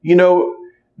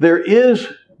There is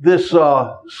this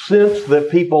sense that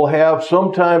people have,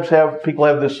 people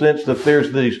have this sense that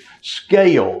there's these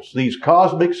scales, these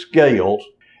cosmic scales,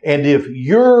 and if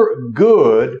your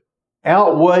good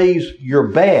outweighs your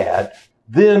bad,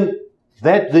 then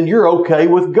you're okay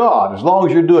with God. As long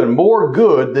as you're doing more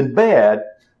good than bad,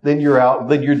 then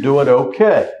you're doing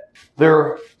okay.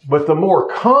 But the more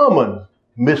common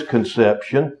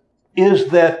misconception is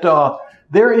that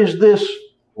there is this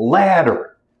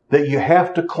ladder that you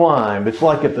have to climb. It's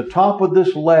like at the top of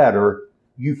this ladder,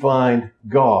 you find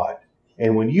God.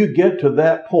 And when you get to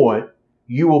that point,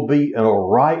 you will be in a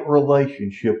right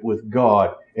relationship with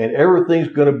God. And everything's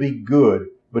going to be good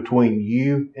between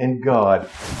you and God.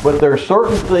 But there are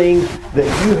certain things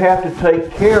that you have to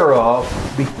take care of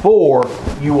before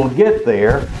you will get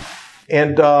there.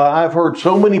 And I've heard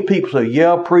so many people say,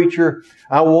 yeah, preacher,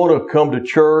 I want to come to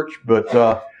church, but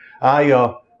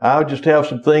I just have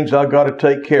some things I've got to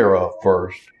take care of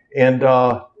first. And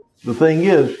the thing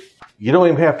is, you don't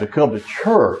even have to come to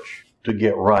church to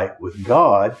get right with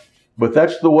God, but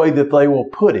that's the way that they will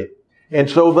put it. And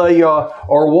so they are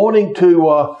wanting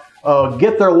to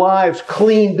get their lives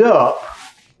cleaned up.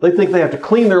 They think they have to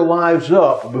clean their lives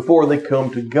up before they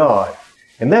come to God.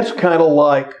 And that's kind of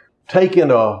like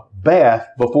taking a bath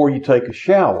before you take a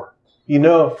shower. You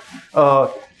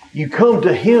come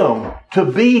to Him to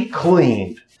be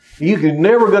cleaned. You're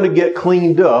never going to get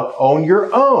cleaned up on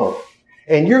your own.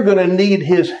 And you're going to need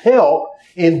His help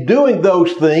in doing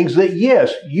those things that,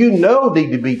 yes,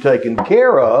 need to be taken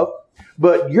care of,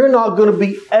 but you're not going to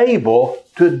be able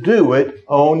to do it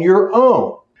on your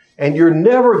own. And you're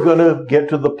never going to get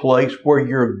to the place where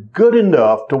you're good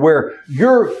enough to where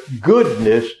your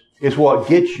goodness is what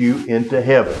gets you into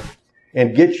heaven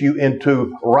and gets you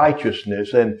into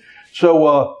righteousness. And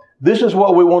so this is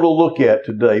what we want to look at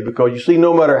today, because you see,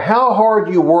 no matter how hard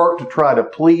you work to try to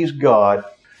please God,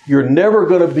 you're never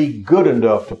going to be good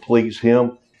enough to please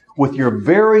Him with your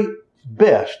very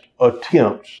best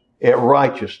attempts at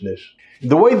righteousness.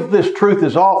 The way that this truth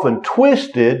is often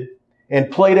twisted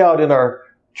and played out in our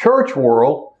church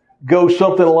world goes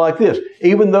something like this.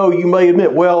 Even though you may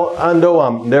admit, well, I know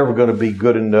I'm never going to be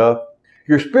good enough,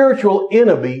 your spiritual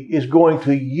enemy is going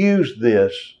to use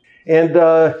this, and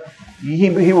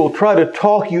he will try to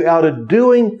talk you out of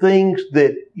doing things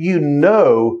that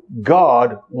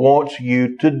God wants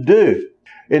you to do.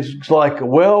 It's like,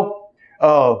 well,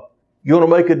 you want to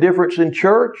make a difference in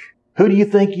church? Who do you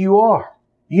think you are?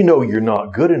 You know you're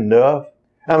not good enough.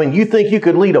 I mean, you think you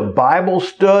could lead a Bible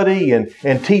study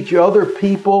and teach other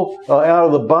people out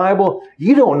of the Bible?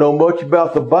 You don't know much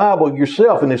about the Bible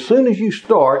yourself. And as soon as you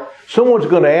start, someone's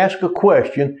going to ask a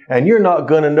question and you're not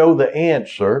going to know the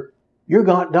answer. You're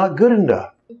not good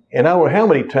enough. And I don't know how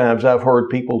many times I've heard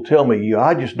people tell me,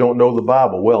 I just don't know the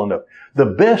Bible well enough. The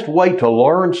best way to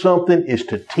learn something is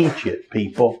to teach it,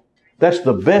 people. That's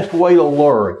the best way to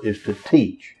learn, is to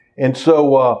teach. And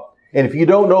so, and if you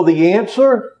don't know the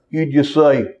answer, you just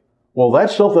say, well,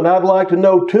 that's something I'd like to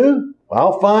know too.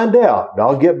 I'll find out.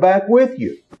 I'll get back with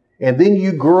you. And then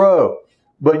you grow.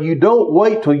 But you don't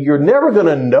wait till you're never going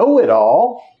to know it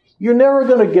all. You're never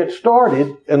going to get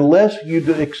started unless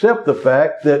you accept the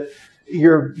fact that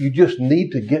you just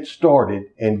need to get started,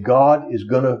 and God is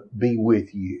going to be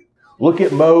with you. Look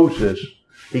at Moses.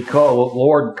 The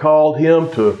Lord called him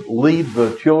to lead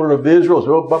the children of Israel.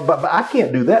 So, but I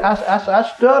can't do that.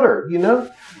 I stutter,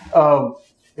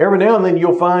 Every now and then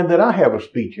you'll find that I have a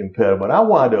speech impediment. I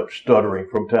wind up stuttering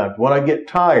from time to time. When I get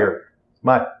tired,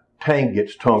 my tongue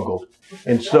gets tangled.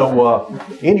 And so,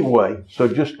 anyway, so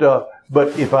just,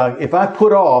 but if I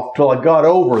put off till I got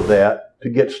over that to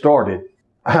get started,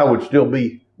 I would still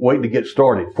be waiting to get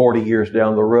started 40 years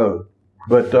down the road.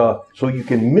 But, so you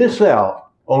can miss out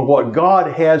on what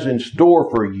God has in store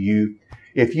for you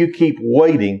if you keep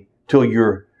waiting till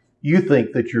you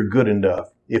think that you're good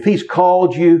enough. If He's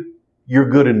called you, you're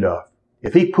good enough.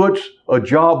 If He puts a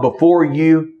job before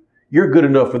you, you're good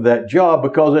enough for that job,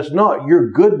 because it's not your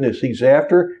goodness He's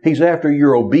after. He's after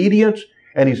your obedience,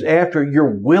 and He's after your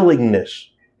willingness.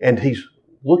 And He's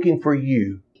looking for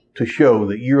you to show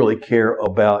that you really care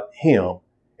about Him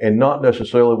and not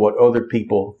necessarily what other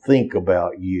people think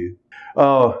about you.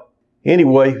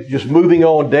 Anyway, just moving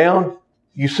on down,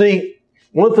 you see,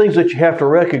 one of the things that you have to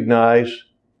recognize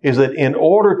is that in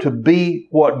order to be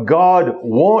what God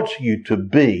wants you to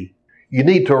be, you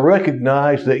need to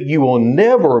recognize that you will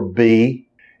never be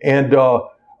and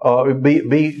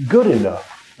be good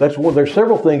enough. There's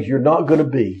several things you're not going to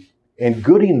be, and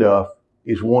good enough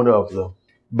is one of them.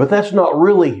 But that's not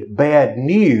really bad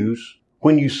news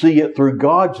when you see it through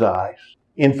God's eyes.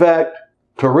 In fact,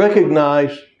 to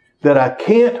recognize that I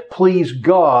can't please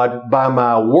God by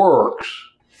my works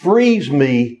frees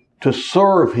me to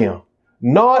serve Him,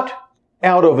 not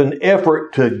out of an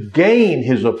effort to gain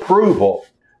His approval,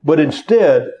 but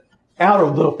instead out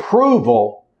of the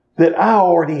approval that I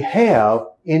already have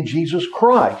in Jesus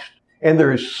Christ. And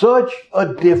there is such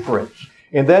a difference.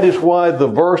 And that is why the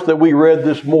verse that we read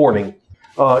this morning,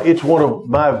 it's one of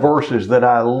my verses that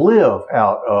I live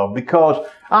out of, because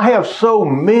I have so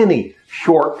many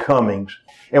shortcomings.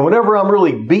 And whenever I'm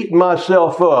really beating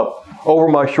myself up over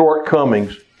my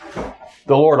shortcomings,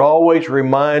 the Lord always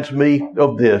reminds me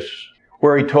of this,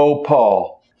 where He told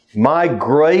Paul, "My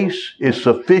grace is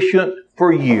sufficient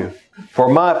for you, for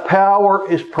my power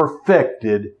is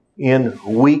perfected in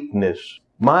weakness."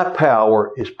 My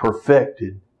power is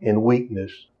perfected in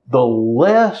weakness. The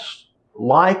less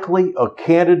likely a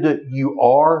candidate you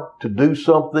are to do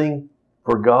something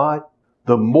for God,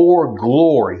 the more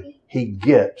glory He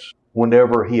gets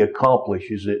whenever He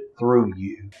accomplishes it through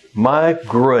you. My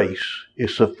grace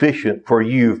is sufficient for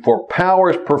you, for power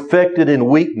is perfected in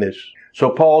weakness. So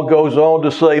Paul goes on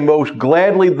to say, "Most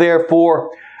gladly,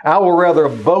 therefore, I will rather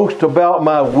boast about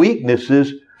my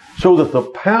weaknesses, so that the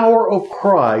power of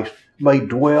Christ may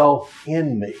dwell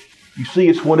in me." You see,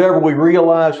 it's whenever we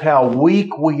realize how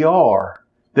weak we are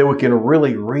that we can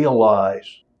really realize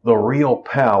the real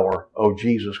power of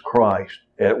Jesus Christ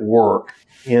at work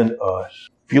in us.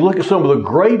 If you look at some of the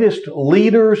greatest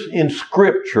leaders in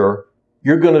Scripture,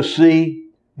 you're going to see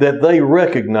that they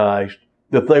recognized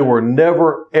that they were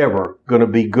never, ever going to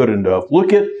be good enough.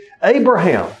 Look at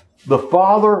Abraham, the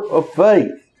father of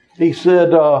faith. He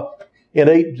said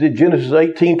in Genesis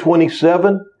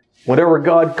 18:27, whenever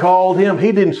God called him,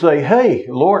 he didn't say, "Hey,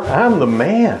 Lord, I'm the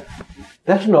man."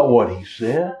 That's not what he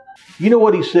said. You know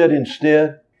what he said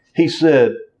instead? He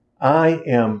said, "I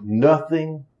am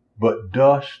nothing but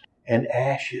dust and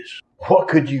ashes. What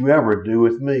could you ever do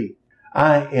with me?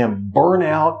 I am burnt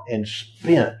out and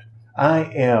spent.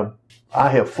 I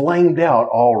have flamed out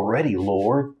already,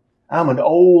 Lord. I'm an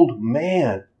old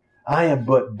man. I am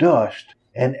but dust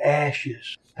and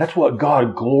ashes." That's what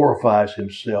God glorifies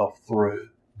Himself through.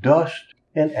 Dust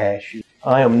and ashes.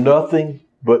 I am nothing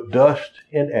but dust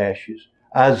and ashes.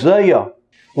 Isaiah,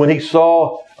 when he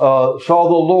saw the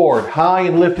Lord high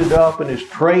and lifted up and His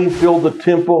train filled the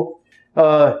temple,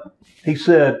 he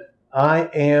said, "I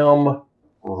am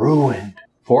ruined,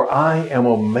 for I am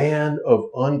a man of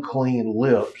unclean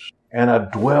lips, and I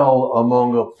dwell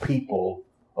among a people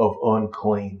of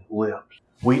unclean lips."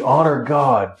 We honor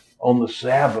God on the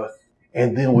Sabbath,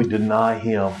 and then we deny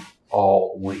Him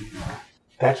all week.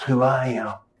 That's who I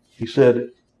am. He said,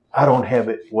 I don't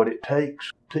have what it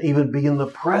takes to even be in the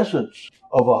presence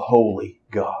of a holy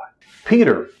God.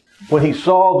 Peter, when he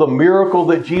saw the miracle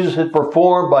that Jesus had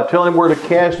performed by telling him where to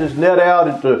cast his net out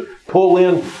and to pull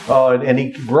in, and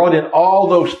he brought in all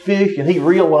those fish, and he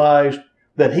realized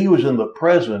that he was in the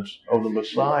presence of the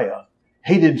Messiah,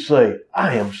 he didn't say,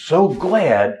 "I am so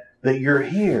glad that you're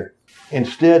here."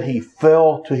 Instead, he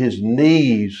fell to his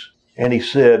knees and he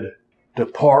said,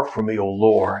 "Depart from me, O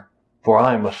Lord, for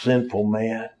I am a sinful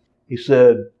man." He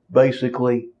said,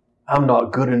 basically, I'm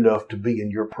not good enough to be in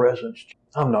your presence.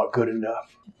 I'm not good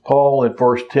enough. Paul in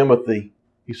 1 Timothy,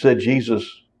 he said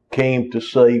Jesus came to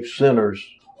save sinners,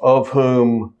 of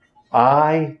whom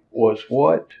I was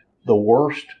what? The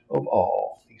worst of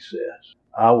all, he says.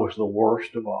 I was the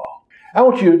worst of all. I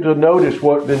want you to notice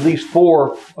what these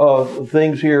four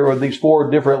things here, or these four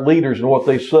different leaders and what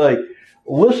they say.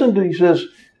 Listen to,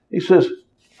 he says,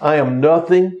 I am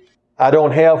nothing. I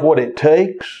don't have what it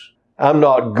takes. I'm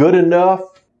not good enough.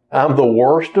 I'm the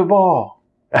worst of all.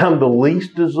 I'm the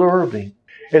least deserving.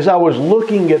 As I was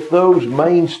looking at those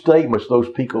main statements those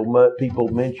people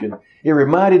mentioned, it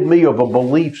reminded me of a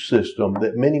belief system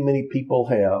that many, many people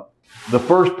have. The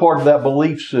first part of that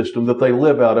belief system that they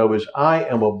live out of is, I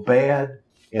am a bad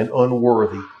and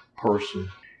unworthy person.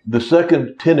 The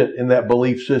second tenet in that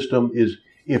belief system is,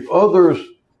 if others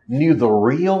knew the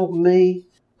real me,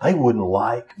 they wouldn't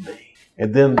like me.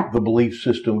 And then the belief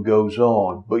system goes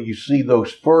on. But you see,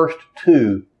 those first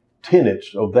two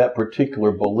tenets of that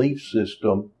particular belief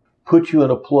system put you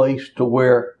in a place to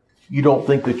where you don't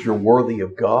think that you're worthy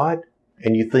of God,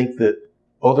 and you think that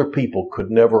other people could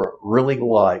never really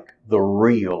like the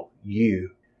real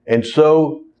you. And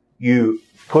so you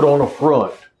put on a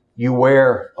front, you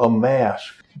wear a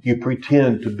mask, you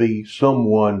pretend to be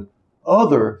someone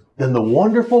other than the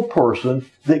wonderful person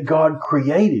that God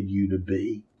created you to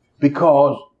be,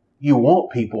 because you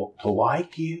want people to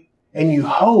like you, and you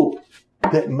hope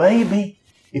that maybe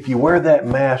if you wear that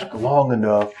mask long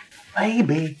enough,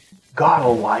 maybe God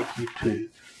will like you too.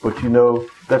 But you know,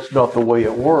 that's not the way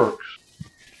it works.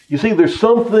 You see, there's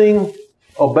something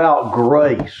about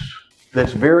grace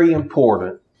that's very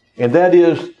important, and that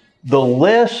is the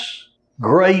less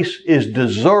grace is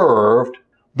deserved,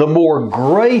 the more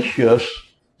gracious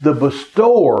the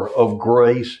bestower of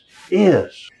grace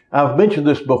is. I've mentioned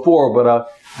this before, but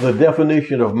the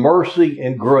definition of mercy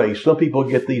and grace, some people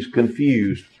get these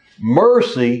confused.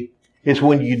 Mercy is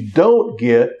when you don't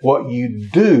get what you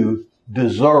do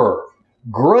deserve.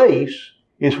 Grace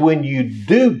is when you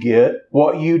do get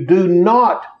what you do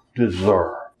not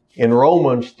deserve. In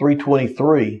Romans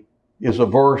 3:23 is a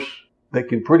verse that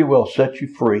can pretty well set you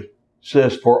free. It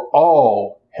says, "For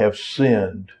all have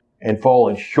sinned and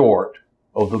fallen short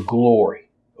of the glory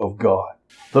of God."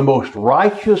 The most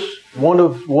righteous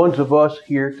ones of us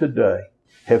here today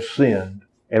have sinned,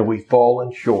 and we've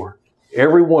fallen short.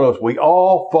 Every one of us, we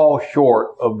all fall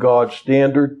short of God's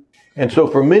standard. And so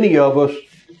for many of us,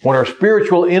 when our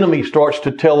spiritual enemy starts to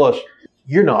tell us,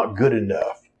 "You're not good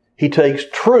enough," he takes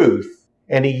truth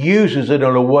and he uses it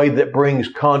in a way that brings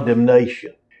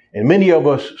condemnation. And many of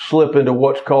us slip into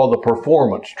what's called the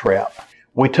performance trap.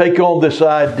 We take on this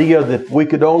idea that we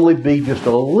could only be just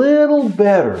a little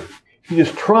better. If you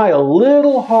just try a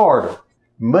little harder,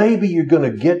 maybe you're going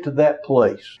to get to that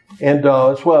place. And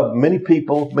that's why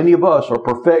many of us are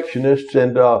perfectionists,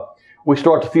 and we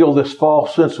start to feel this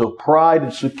false sense of pride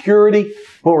and security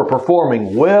when we're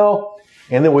performing well.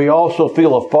 And then we also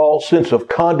feel a false sense of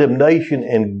condemnation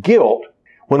and guilt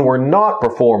when we're not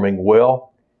performing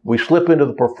well. We slip into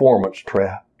the performance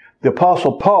trap. The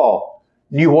Apostle Paul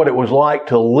knew what it was like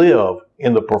to live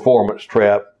in the performance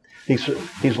trap. He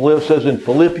says in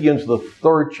Philippians, the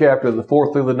 3rd chapter, the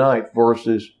 4th through the 9th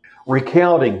verses,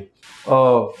 recounting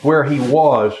where he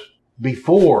was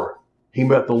before he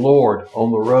met the Lord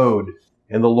on the road.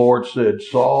 And the Lord said,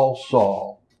 "Saul,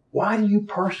 Saul, why do you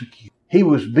persecute?" He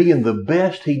was being the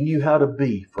best he knew how to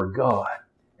be for God.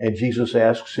 And Jesus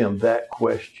asks him that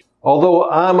question. "Although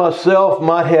I myself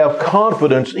might have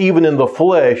confidence even in the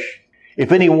flesh,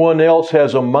 if anyone else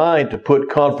has a mind to put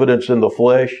confidence in the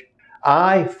flesh,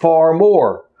 I far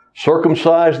more,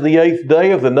 circumcised the 8th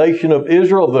day of the nation of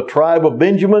Israel, of the tribe of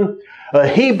Benjamin, a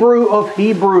Hebrew of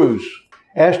Hebrews,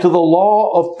 as to the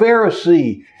law of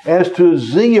Pharisee, as to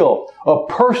zeal, a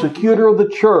persecutor of the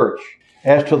church,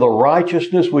 as to the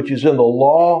righteousness which is in the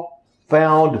law,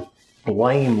 found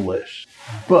blameless.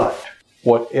 But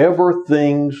whatever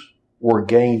things were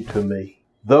gained to me,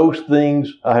 those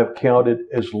things I have counted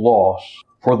as loss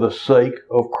for the sake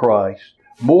of Christ.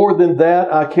 More than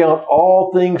that, I count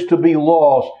all things to be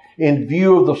lost in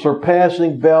view of the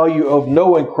surpassing value of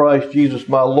knowing Christ Jesus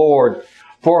my Lord,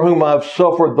 for whom I have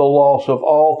suffered the loss of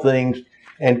all things,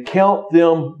 and count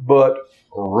them but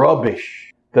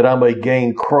rubbish, that I may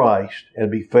gain Christ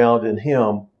and be found in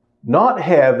Him, not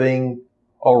having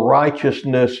a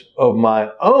righteousness of my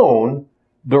own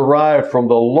derived from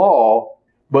the law,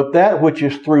 but that which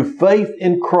is through faith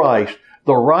in Christ,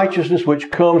 the righteousness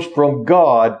which comes from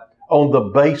God on the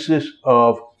basis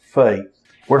of faith."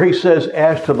 Where he says,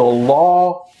 as to the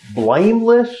law,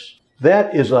 blameless,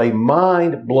 that is a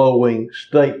mind-blowing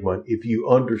statement if you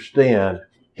understand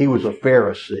he was a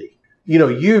Pharisee.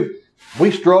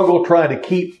 We struggle trying to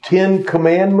keep 10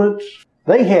 commandments.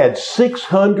 They had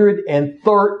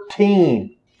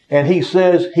 613. And he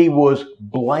says he was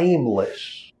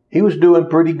blameless. He was doing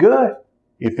pretty good.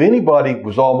 If anybody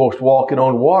was almost walking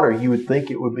on water, you would think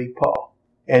it would be Paul.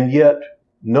 And yet,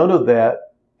 none of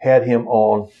that had him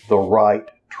on the right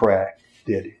track,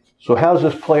 did it? So how does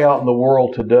this play out in the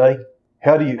world today?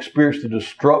 How do you experience the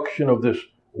destruction of this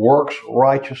works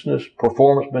righteousness,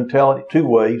 performance mentality? 2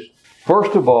 ways.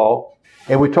 First of all,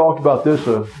 and we talked about this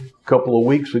a couple of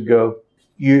weeks ago,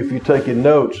 if you're taking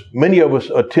notes, many of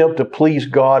us attempt to please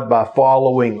God by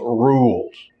following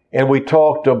rules. And we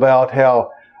talked about how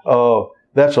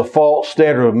that's a false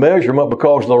standard of measurement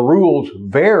because the rules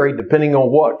vary depending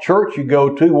on what church you go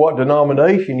to, what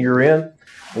denomination you're in.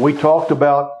 We talked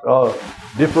about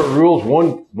different rules.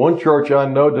 One church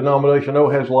denomination I know,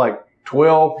 has like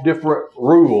 12 different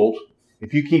rules.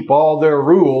 If you keep all their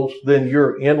rules, then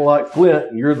you're in like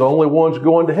Flint and you're the only ones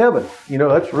going to heaven.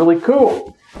 That's really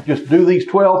cool. Just do these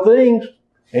 12 things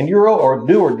and or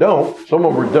do or don't. Some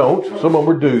of them are don'ts, some of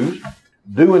them are do's.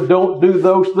 Do and don't do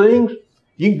those things.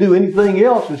 You can do anything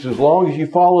else just as long as you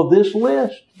follow this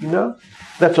list,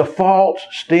 That's a false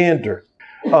standard.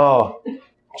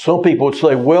 Some people would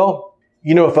say, well,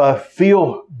 if I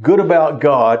feel good about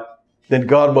God, then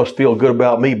God must feel good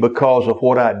about me because of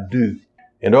what I do.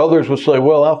 And others would say,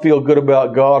 well, I feel good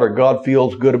about God or God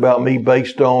feels good about me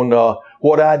based on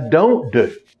what I don't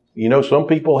do. Some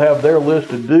people have their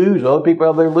list of do's, other people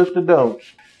have their list of don'ts.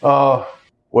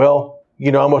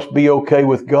 I must be okay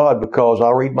with God because I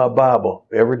read my Bible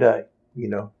every day.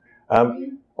 Instead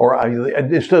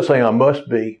of saying I must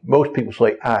be, most people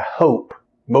say I hope.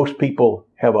 Most people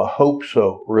have a hope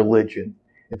so religion.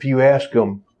 If you ask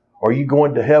them, are you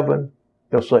going to heaven?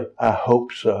 They'll say, I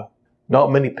hope so.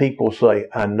 Not many people say,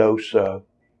 I know so.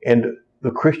 And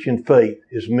the Christian faith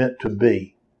is meant to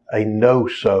be a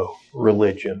know-so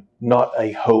religion, not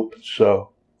a hope-so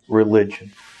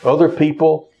religion. Other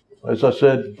people, as I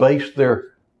said, base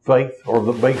their faith or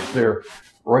base their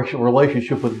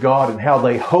relationship with God and how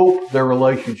they hope their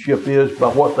relationship is by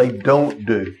what they don't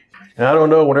do. And I don't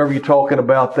know, whenever you're talking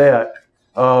about that,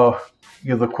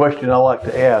 the question I like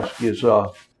to ask is,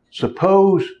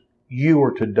 suppose you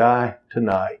were to die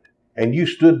tonight and you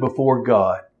stood before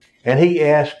God and He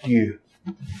asked you,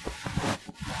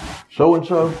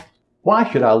 so-and-so, why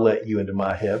should I let you into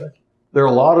my heaven? There are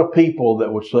a lot of people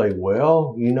that would say,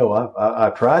 well, I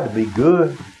tried to be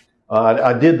good.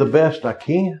 I did the best I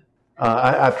can.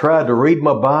 I tried to read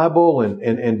my Bible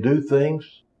and do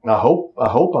things. I hope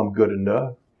I'm good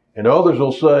enough. And others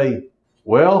will say,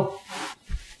 well,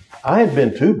 I hadn't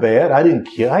been too bad. I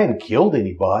hadn't killed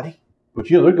anybody. But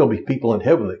there's going to be people in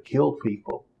heaven that killed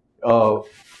people.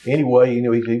 Anyway,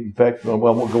 in fact, I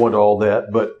won't go into all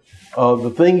that. But the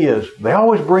thing is, they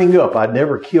always bring up, I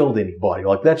never killed anybody.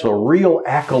 Like that's a real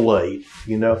accolade,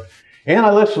 And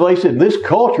let's face it, in this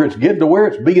culture, it's getting to where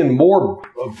it's being more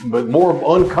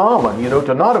uncommon,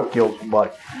 to not have killed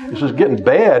somebody. This is getting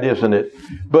bad, isn't it?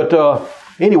 But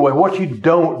anyway, what you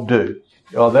don't do,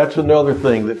 that's another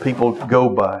thing that people go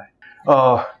by.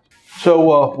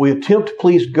 So we attempt to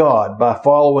please God by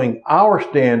following our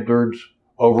standards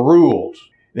of rules.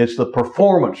 It's the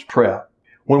performance trap.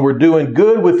 When we're doing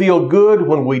good, we feel good.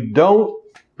 When we don't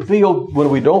feel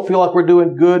like we're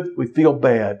doing good, we feel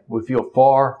bad. We feel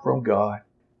far from God.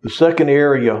 The second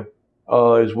area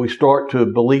is we start to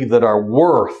believe that our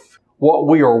worth, what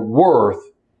we are worth,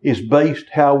 is based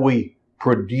how we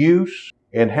produce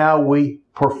and how we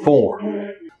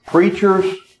perform.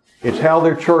 Preachers, it's how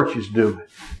their church is doing.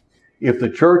 If the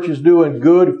church is doing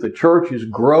good, if the church is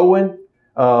growing,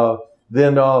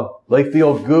 then they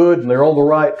feel good and they're on the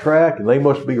right track and they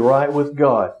must be right with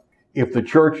God. If the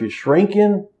church is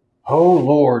shrinking, oh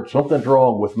Lord, something's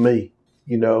wrong with me.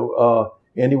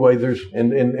 Anyway, there's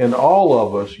and all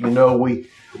of us,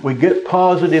 we get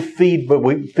positive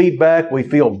feedback, we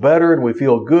feel better and we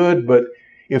feel good. But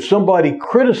if somebody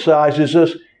criticizes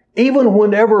us, even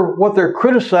whenever what they're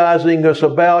criticizing us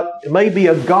about may be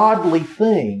a godly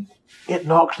thing, it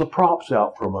knocks the props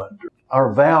out from under.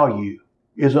 Our value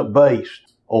isn't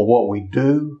based on what we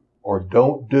do or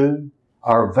don't do.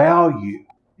 Our value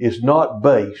is not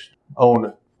based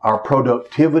on our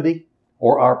productivity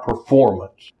or our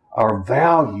performance. Our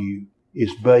value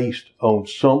is based on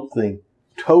something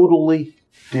totally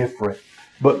different.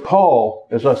 But Paul,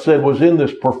 as I said, was in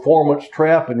this performance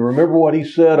trap. And remember what he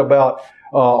said about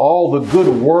all the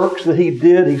good works that he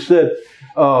did? He said,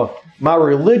 my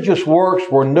religious works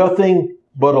were nothing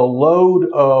but a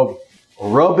load of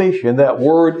rubbish. And that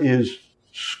word is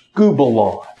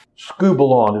skubalon.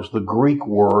 Skubalon is the Greek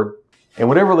word. And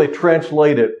whenever they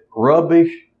translate it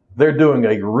rubbish, they're doing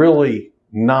a really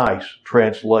nice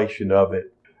translation of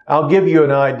it. I'll give you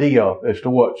an idea as to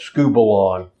what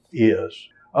skubalon is.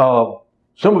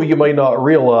 Some of you may not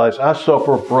realize I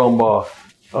suffer from,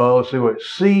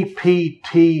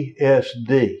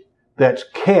 CPTSD. That's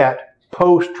cat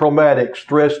post-traumatic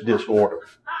stress disorder.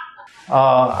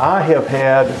 I have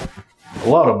had a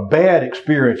lot of bad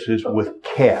experiences with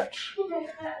cats.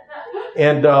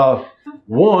 And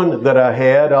one that I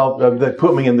had that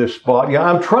put me in this spot. Yeah,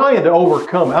 I'm trying to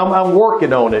overcome it. I'm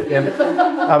working on it, and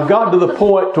I've gotten to the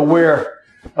point to where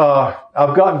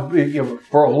I've gotten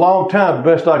for a long time. The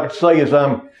best I could say is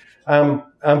I'm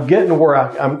getting where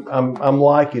I'm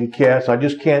liking cats. I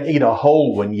just can't eat a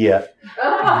whole one yet,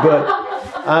 but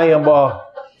I am.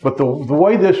 But the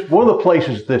way one of the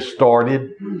places this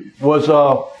started was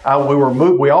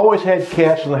we always had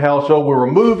cats in the household. We were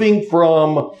moving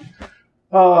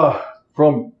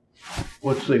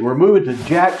we're moving to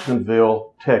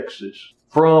Jacksonville, Texas,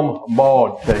 from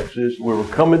Maud, Texas. We were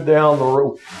coming down the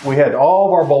road. We had all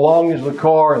of our belongings in the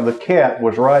car, and the cat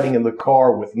was riding in the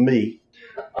car with me.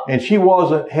 And she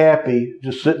wasn't happy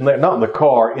just sitting there, not in the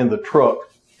car, in the truck,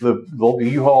 the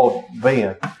U-Haul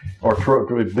van, or truck,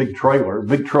 big trailer,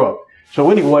 big truck.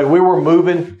 So anyway, we were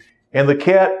moving, and the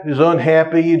cat is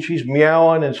unhappy, and she's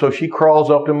meowing, and so she crawls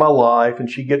up in my life, and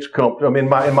she gets comfortable. I'm in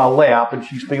my lap, and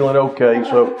she's feeling okay.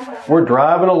 So we're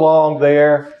driving along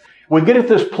there. We get at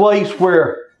this place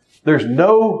where there's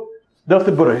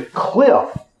nothing but a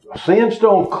cliff, a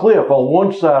sandstone cliff on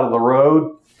one side of the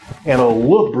road, and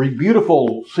a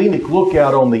beautiful scenic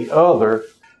lookout on the other.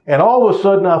 And all of a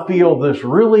sudden I feel this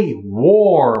really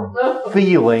warm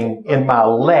feeling in my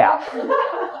lap.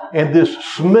 And this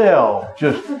smell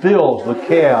just fills the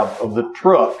cab of the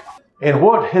truck. And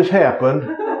what has happened,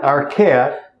 our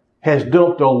cat has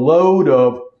dumped a load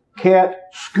of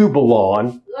cat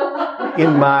Scubalon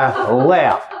in my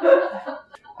lap.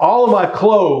 All of my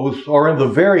clothes are in the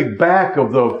very back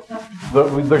of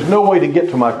there's no way to get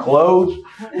to my clothes.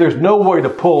 There's no way to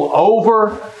pull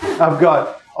over. I've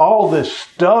got all this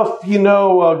stuff,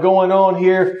 going on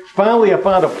here. Finally, I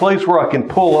find a place where I can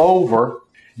pull over.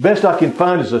 Best I can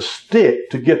find is a stick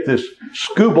to get this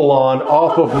Scubalon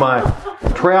off of my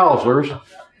trousers.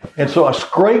 And so I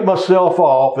scrape myself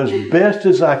off as best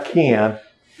as I can.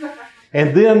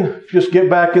 And then just get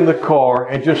back in the car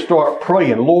and just start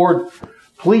praying. Lord,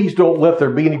 please don't let there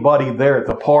be anybody there at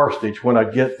the parsonage when I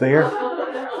get there.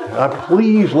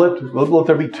 Please let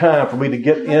there be time for me to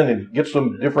get in and get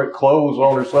some different clothes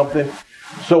on or something.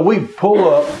 So we pull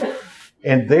up,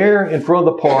 and there in front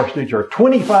of the parsonage are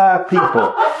 25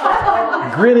 people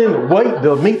grinning, waiting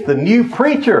to meet the new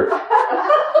preacher.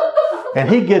 And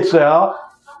he gets out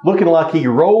looking like he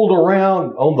rolled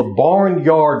around on the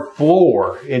barnyard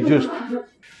floor and just,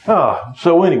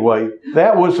 so anyway,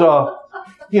 that was,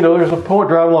 there's a point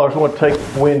driving along. I just want to take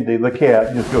Wendy, the cat,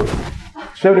 and just go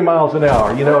 70 miles an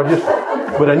hour,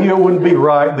 but I knew it wouldn't be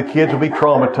right. The kids would be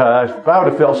traumatized. I would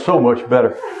have felt so much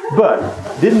better,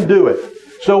 but didn't do it.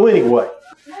 So anyway,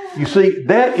 you see,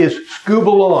 that is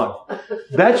Scubalon.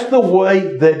 That's the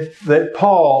way that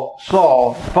Paul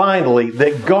saw, finally,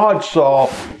 that God saw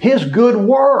his good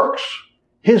works,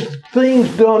 his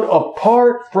things done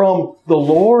apart from the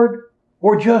Lord,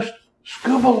 were just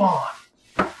Scubalon.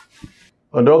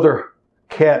 Another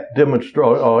cat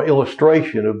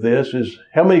illustration of this is,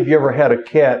 how many of you ever had a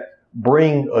cat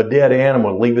bring a dead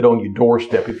animal and leave it on your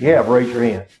doorstep? If you have, raise your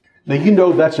hand. Now, you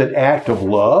know that's an act of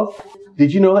love.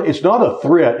 Did you know that? It's not a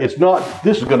threat. It's not,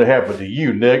 this is going to happen to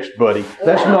you next, buddy.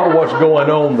 That's not what's going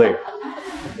on there.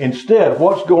 Instead,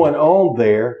 what's going on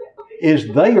there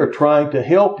is they are trying to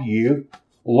help you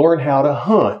learn how to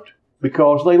hunt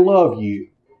because they love you.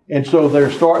 And so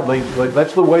that's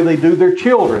the way they do their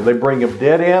children. They bring them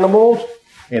dead animals,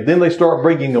 and then they start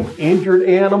bringing them injured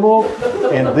animals,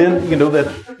 and then,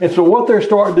 and so what they're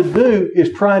starting to do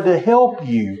is trying to help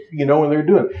you, when they're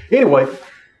doing it. Anyway,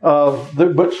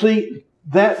 but see,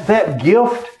 that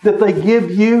gift that they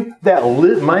give you, that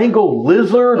mangled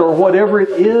lizard or whatever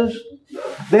it is,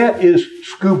 that is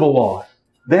Scubalon.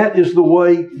 That is the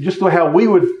way, just how we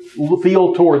would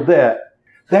feel toward that.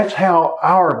 That's how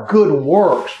our good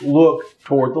works look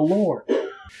toward the Lord.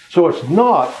 So it's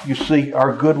not, you see,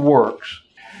 our good works.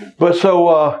 But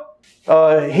so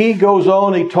he goes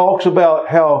on, he talks about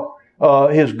how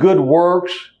his good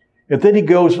works, and then he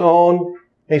goes on,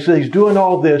 and he says he's doing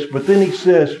all this, but then he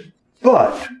says,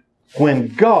 but when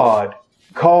God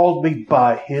called me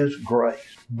by his grace.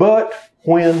 But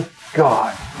when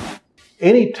God.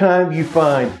 Anytime you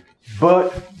find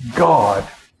but God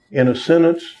in a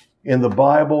sentence in the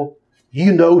Bible,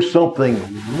 you know something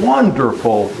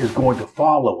wonderful is going to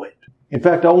follow it. In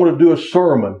fact, I want to do a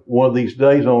sermon one of these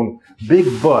days on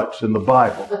big buts in the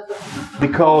Bible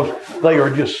because they are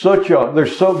just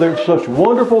there's such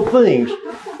wonderful things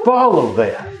follow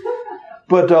that.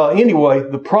 But anyway,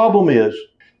 the problem is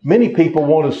many people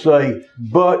want to say,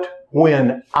 but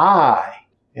when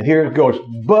and here it goes,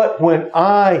 but when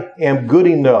I am good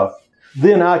enough,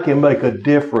 then I can make a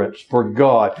difference for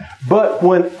God. But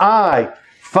when I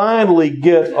finally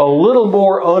get a little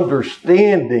more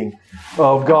understanding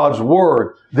of God's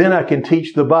Word, then I can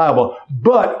teach the Bible.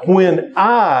 But when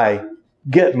I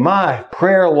get my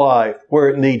prayer life where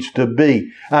it needs to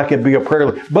be, I can be a prayer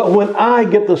life. But when I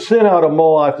get the sin out of my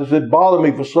life that's been bothering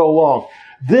me for so long,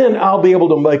 then I'll be able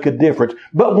to make a difference.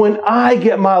 But when I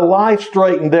get my life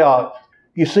straightened out,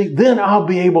 you see, then I'll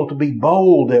be able to be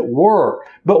bold at work.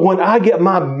 But when I get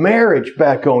my marriage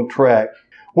back on track,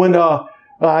 when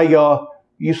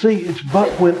you see, it's but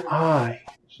when I.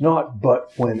 It's not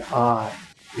but when I.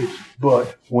 It's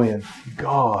but when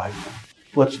God.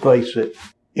 Let's face it.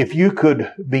 If you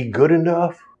could be good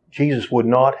enough, Jesus would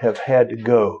not have had to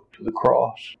go to the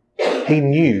cross. He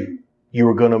knew you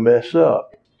were going to mess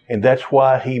up. And that's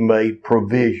why he made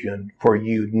provision for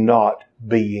you not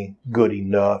being good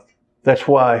enough. That's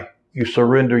why you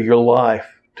surrender your life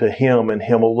to him and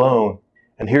him alone.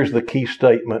 And here's the key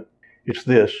statement. It's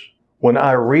this. When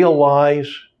I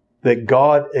realize that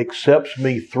God accepts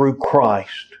me through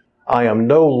Christ, I am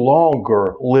no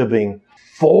longer living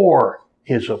for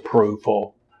his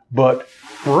approval, but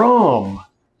from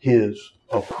his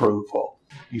approval.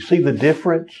 You see the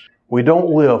difference? We don't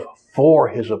live for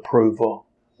His approval.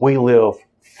 We live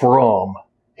from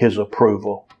His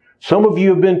approval. Some of you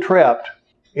have been trapped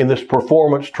in this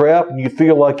performance trap and you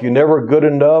feel like you're never good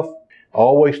enough,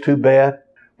 always too bad.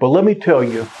 But let me tell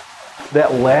you,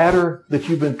 that ladder that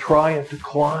you've been trying to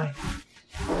climb,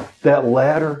 that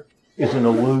ladder is an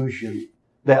illusion.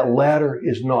 That ladder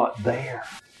is not there.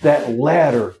 That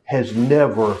ladder has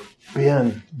never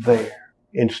been there.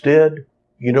 Instead,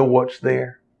 you know what's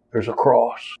there? There's a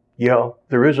cross. Yeah,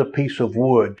 there is a piece of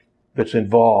wood that's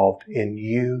involved in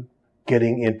you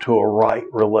getting into a right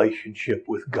relationship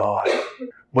with God.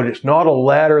 But it's not a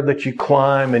ladder that you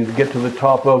climb and get to the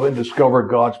top of it and discover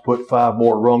God's put 5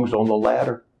 more rungs on the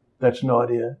ladder. That's not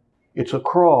it. It's a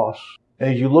cross.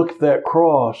 As you look at that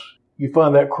cross, you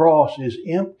find that cross is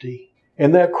empty.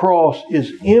 And that cross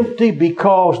is empty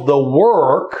because the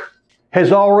work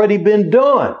has already been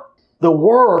done. The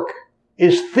work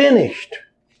is finished.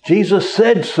 Jesus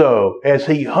said so as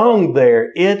He hung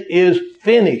there. It is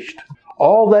finished.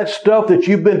 All that stuff that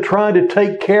you've been trying to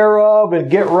take care of and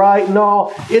get right and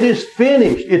all, it is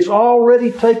finished. It's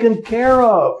already taken care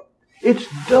of. It's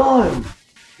done.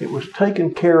 It was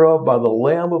taken care of by the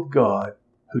Lamb of God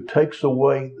who takes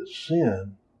away the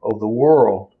sin of the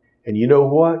world. And you know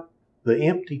what? The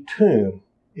empty tomb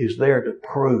is there to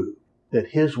prove that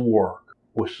His work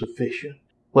was sufficient.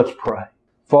 Let's pray.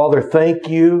 Father, thank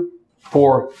You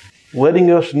for letting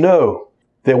us know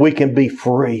that we can be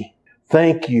free.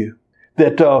 Thank You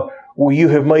that You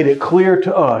have made it clear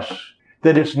to us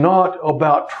that it's not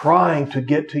about trying to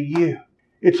get to You.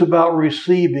 It's about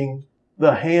receiving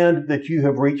the hand that You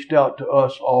have reached out to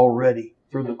us already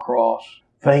through the cross.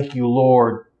 Thank You,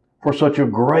 Lord, for such a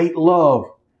great love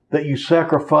that You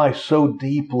sacrificed so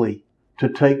deeply to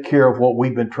take care of what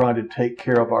we've been trying to take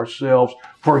care of ourselves.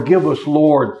 Forgive us,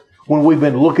 Lord, when we've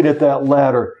been looking at that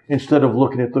ladder instead of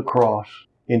looking at the cross.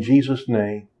 In Jesus'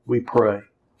 name we pray.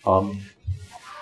 Amen.